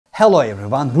Hello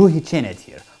everyone, Ruhi Çenet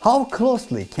here. How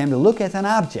closely can we look at an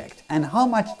object and how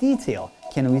much detail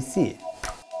can we see?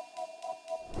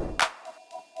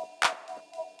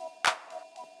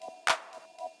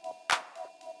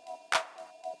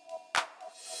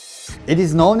 It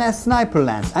is known as sniper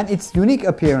lens, and its unique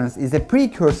appearance is a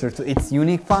precursor to its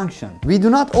unique function. We do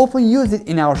not often use it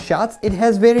in our shots. It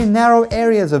has very narrow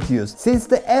areas of use. Since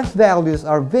the f values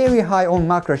are very high on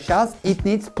macro shots, it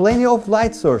needs plenty of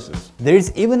light sources. There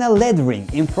is even a LED ring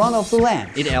in front of the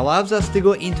lens. It allows us to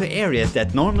go into areas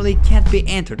that normally can't be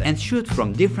entered and shoot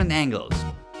from different angles,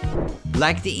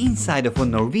 like the inside of a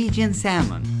Norwegian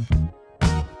salmon,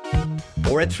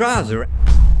 or a trouser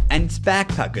and its back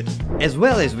pocket, as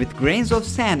well as with grains of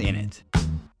sand in it,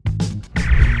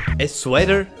 a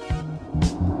sweater,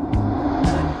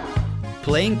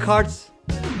 playing cards,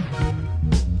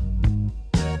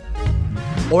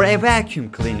 or a vacuum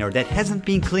cleaner that hasn't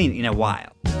been cleaned in a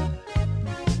while.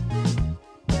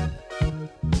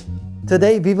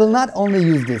 Today we will not only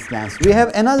use this lens, we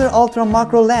have another ultra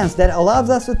macro lens that allows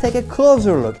us to take a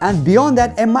closer look, and beyond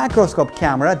that a microscope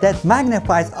camera that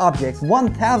magnifies objects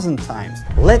 1000 times.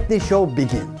 Let the show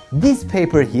begin. This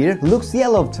paper here looks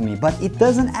yellow to me, but it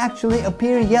doesn't actually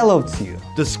appear yellow to you.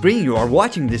 The screen you are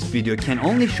watching this video can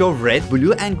only show red,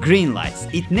 blue and green lights.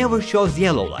 It never shows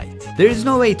yellow light. There is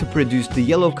no way to produce the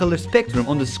yellow color spectrum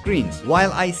on the screens.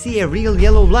 While I see a real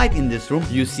yellow light in this room,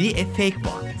 you see a fake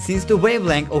one. Since the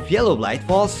wavelength of yellow light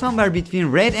falls somewhere between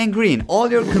red and green, all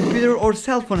your computer or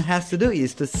cell phone has to do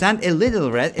is to send a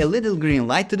little red, a little green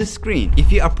light to the screen.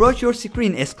 If you approach your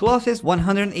screen as close as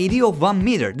 180 of 1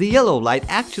 meter, the yellow light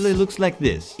actually looks like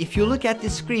this. If you look at the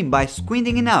screen by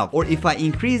squinting enough, or if I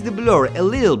increase the blur a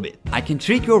little bit, I can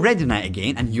trick your retina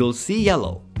again and you'll see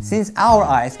yellow. Since our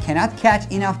eyes cannot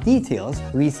catch enough details,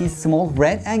 we see small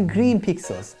red and green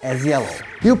pixels as yellow.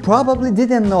 You probably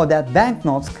didn't know that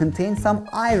banknotes contain some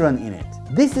iron in it.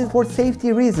 This is for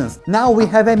safety reasons. Now we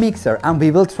have a mixer and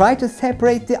we will try to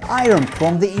separate the iron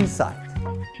from the inside.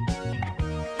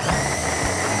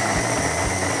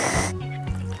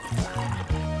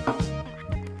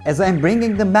 As I'm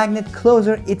bringing the magnet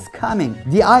closer, it's coming.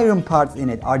 The iron parts in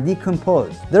it are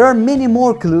decomposed. There are many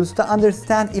more clues to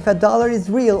understand if a dollar is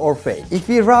real or fake. If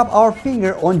we rub our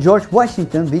finger on George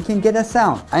Washington, we can get a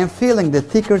sound. I am feeling the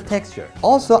thicker texture.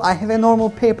 Also, I have a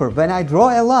normal paper. When I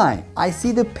draw a line, I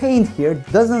see the paint here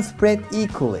doesn't spread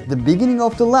equally. The beginning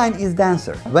of the line is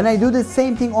denser. When I do the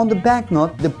same thing on the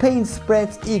banknote, the paint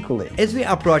spreads equally. As we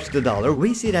approach the dollar,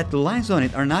 we see that the lines on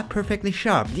it are not perfectly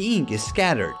sharp. The ink is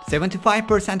scattered.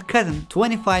 75% cotton,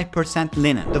 25%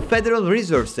 linen. The Federal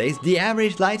Reserve says the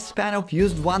average lifespan of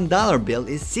used $1 bill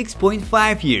is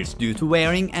 6.5 years due to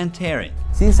wearing and tearing.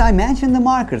 Since I mentioned the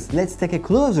markers, let's take a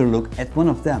closer look at one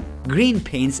of them. Green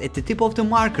paints at the tip of the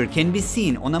marker can be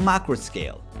seen on a macro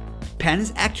scale.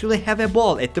 Pens actually have a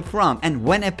ball at the front, and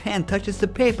when a pen touches the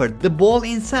paper, the ball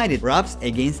inside it rubs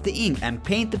against the ink and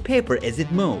paint the paper as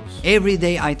it moves.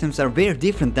 Everyday items are very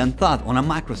different than thought on a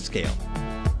macro scale.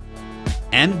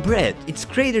 And bread. Its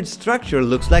cratered structure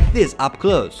looks like this up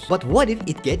close. But what if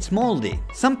it gets moldy?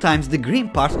 Sometimes the green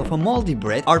parts of a moldy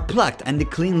bread are plucked and the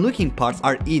clean looking parts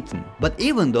are eaten. But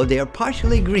even though they are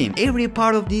partially green, every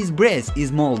part of these breads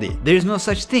is moldy. There is no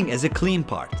such thing as a clean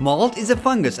part. Mold is a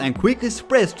fungus and quickly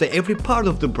spreads to every part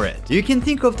of the bread. You can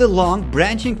think of the long,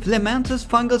 branching filamentous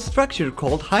fungal structure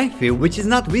called hyphae, which is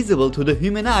not visible to the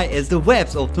human eye as the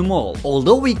webs of the mold.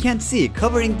 Although we can see,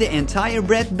 covering the entire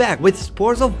bread bag with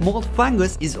spores of mold fungus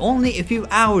is only a few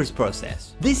hours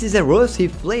process. This is a rosy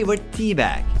flavored tea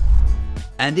bag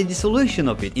and the dissolution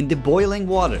of it in the boiling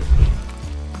water.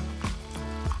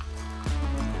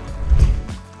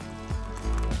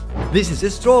 This is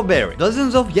a strawberry.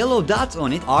 Dozens of yellow dots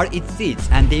on it are its seeds,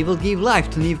 and they will give life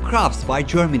to new crops by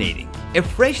germinating. A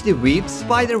freshly weaved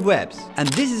spider webs. And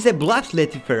this is a Blaps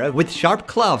letifera with sharp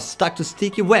claws stuck to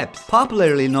sticky webs,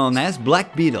 popularly known as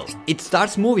black beetle. It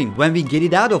starts moving when we get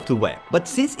it out of the web, but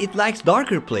since it likes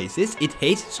darker places, it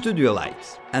hates studio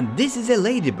lights. And this is a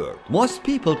ladybird. Most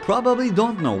people probably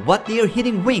don't know what their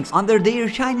hidden wings under their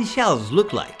shiny shells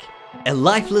look like. A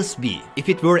lifeless bee. If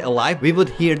it were alive, we would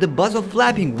hear the buzz of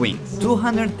flapping wings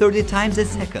 230 times a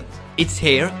second. Its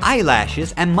hair,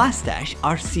 eyelashes and mustache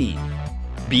are seen.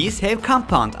 Bees have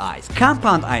compound eyes.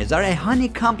 Compound eyes are a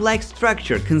honeycomb-like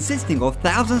structure consisting of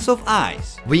thousands of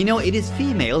eyes. We know it is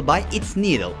female by its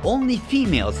needle. Only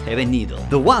females have a needle.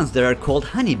 The ones that are called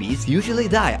honeybees usually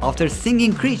die after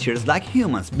stinging creatures like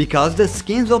humans because the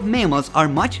skins of mammals are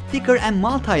much thicker and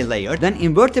multi-layered than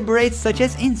invertebrates such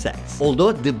as insects.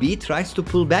 Although the bee tries to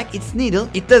pull back its needle,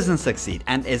 it doesn't succeed,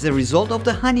 and as a result of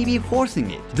the honeybee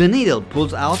forcing it, the needle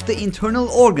pulls out the internal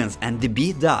organs and the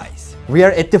bee dies. We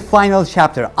are at the final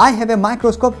chapter. I have a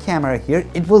microscope camera here.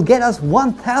 It will get us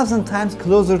 1000 times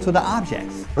closer to the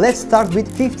objects. Let's start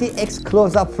with 50x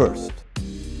close-up first.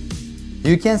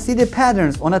 You can see the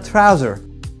patterns on a trouser.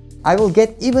 I will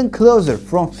get even closer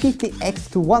from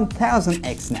 50x to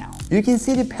 1000x now. You can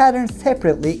see the patterns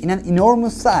separately in an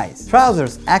enormous size.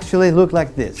 Trousers actually look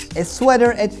like this. A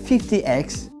sweater at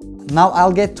 50x. Now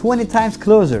I'll get 20 times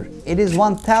closer. It is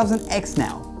 1000x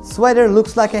now. Sweater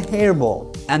looks like a hairball.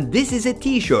 And this is a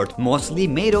t-shirt mostly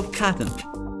made of cotton.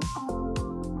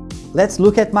 Let's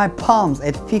look at my palms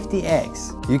at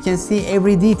 50x. You can see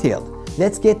every detail.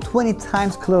 Let's get 20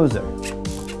 times closer.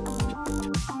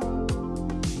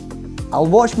 I'll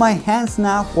wash my hands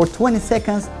now for 20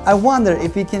 seconds. I wonder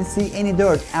if you can see any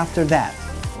dirt after that.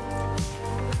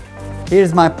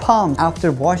 Here's my palm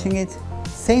after washing it.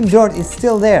 Same dirt is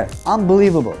still there.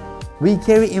 Unbelievable. We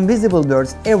carry invisible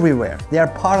dirts everywhere. They are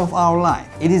part of our life.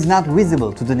 It is not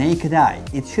visible to the naked eye.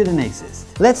 It shouldn't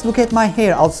exist. Let's look at my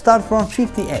hair. I'll start from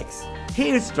 50x.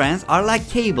 Hair strands are like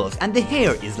cables and the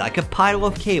hair is like a pile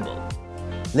of cable.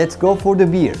 Let's go for the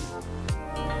beard.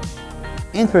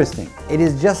 Interesting. It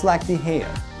is just like the hair.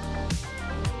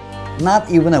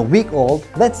 Not even a week old.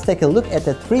 Let's take a look at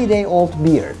a 3-day-old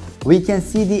beard. We can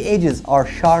see the edges are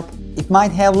sharp. It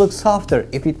might have looked softer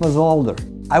if it was older.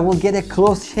 I will get a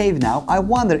close shave now. I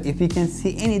wonder if you can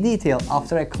see any detail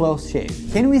after a close shave.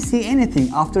 Can we see anything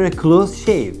after a close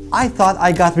shave? I thought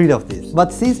I got rid of this,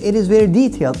 but since it is very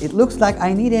detailed, it looks like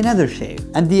I need another shave.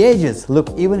 And the edges look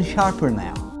even sharper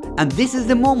now. And this is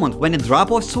the moment when a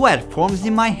drop of sweat forms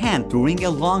in my hand during a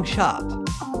long shot.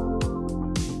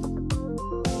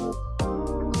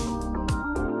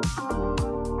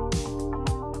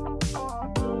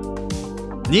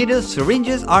 Needle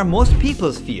syringes are most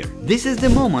people's fear. This is the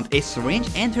moment a syringe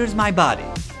enters my body.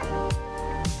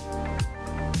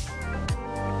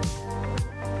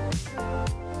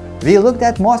 We looked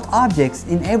at most objects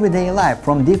in everyday life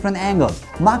from different angles.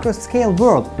 Macro-scale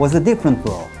world was a different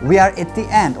world. We are at the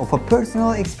end of a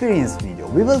personal experience video.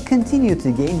 We will continue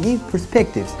to gain new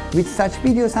perspectives with such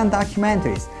videos and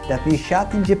documentaries that we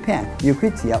shot in Japan,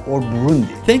 Ukraine or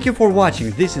Burundi. Thank you for watching.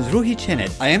 This is Ruhi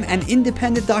Çenet. I am an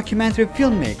independent documentary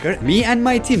filmmaker. Me and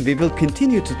my team, we will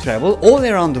continue to travel all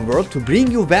around the world to bring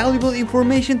you valuable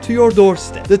information to your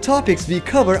doorstep. The topics we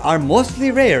cover are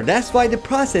mostly rare. That's why the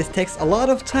process takes a lot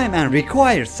of time and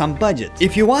requires some budget.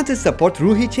 If you want to support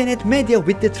Ruhi Çenet Media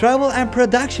with the travel and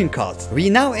production costs, we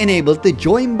now enabled the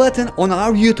join button on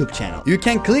our YouTube channel. You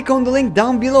can click on the link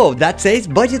down below that says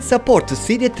budget support to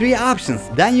see the 3 options.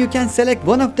 Then you can select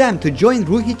one of them to join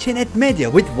Ruhi Çenet Media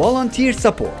with volunteer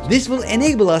support. This will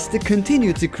enable us to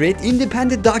continue to create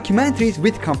independent documentaries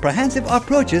with comprehensive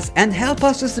approaches and help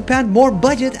us to spend more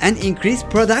budget and increase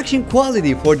production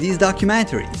quality for these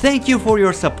documentaries. Thank you for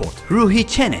your support. Ruhi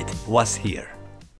Çenet was here.